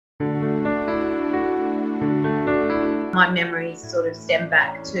My memories sort of stem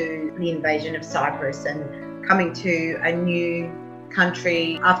back to the invasion of Cyprus and coming to a new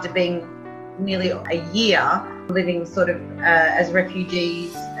country after being nearly a year living sort of as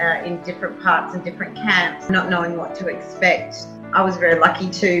refugees in different parts and different camps, not knowing what to expect. I was very lucky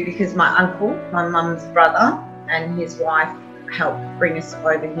too because my uncle, my mum's brother, and his wife helped bring us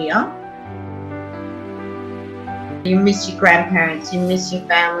over here. You miss your grandparents, you miss your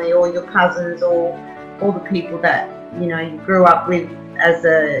family, all your cousins, all the people that you grew up with as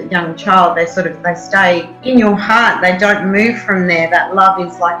a young child. They stay in your heart. They don't move from there. That love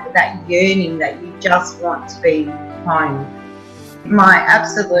is like that yearning that you just want to be home. My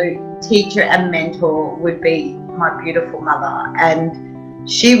absolute teacher and mentor would be my beautiful mother, and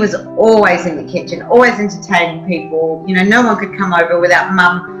she was always in the kitchen, always entertaining people. No one could come over without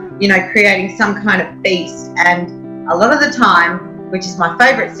mum, creating some kind of feast. And a lot of the time, which is my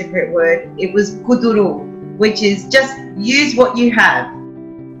favourite Cypriot word, it was kuduru, which is just use what you have.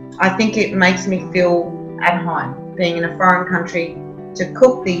 I think it makes me feel at home, being in a foreign country, to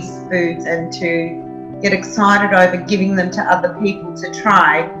cook these foods and to get excited over giving them to other people to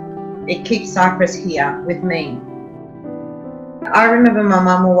try. It keeps Cyprus here with me. I remember my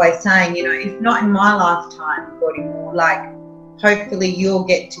mum always saying, if not in my lifetime, hopefully you'll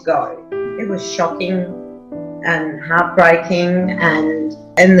get to go. It was shocking and heartbreaking, and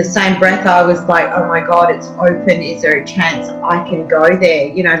in the same breath I was like, oh my God, it's open. Is there a chance I can go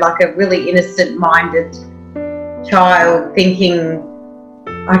there? Like a really innocent minded child thinking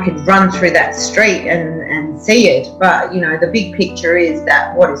I could run through that street and see it. But the big picture is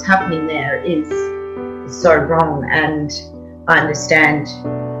that what is happening there is so wrong, and I understand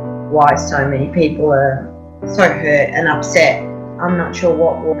why so many people are so hurt and upset. I'm not sure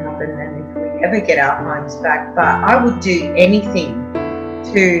what will happen and if we ever get our homes back, but I would do anything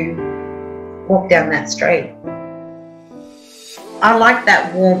to walk down that street. I like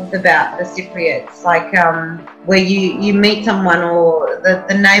that warmth about the Cypriots, where you meet someone, or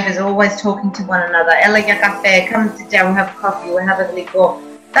the neighbours are always talking to one another. Elega cafe, come sit down, we'll have coffee, we'll have a liquor.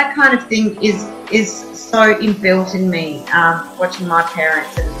 That kind of thing is so inbuilt in me, watching my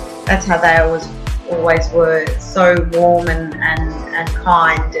parents, and that's how they always were, so warm and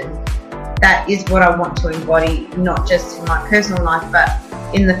kind, and that is what I want to embody, not just in my personal life but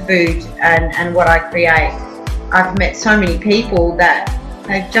in the food and what I create. I've met so many people that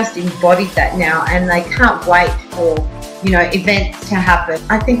they've just embodied that now, and they can't wait for events to happen.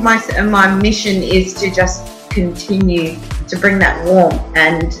 I think my mission is to just continue to bring that warmth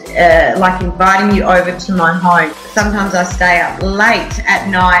and inviting you over to my home. Sometimes I stay up late at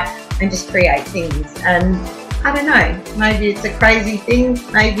night and just create things, and I don't know, maybe it's a crazy thing,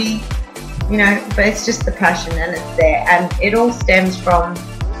 maybe, but it's just the passion, and it's there, and it all stems from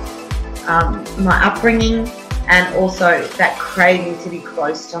my upbringing, and also that craving to be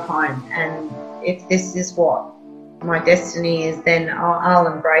close to home. And if this is what my destiny is, then I'll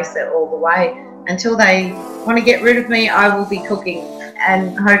embrace it all the way. Until they want to get rid of me, I will be cooking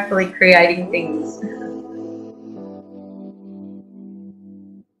and hopefully creating things.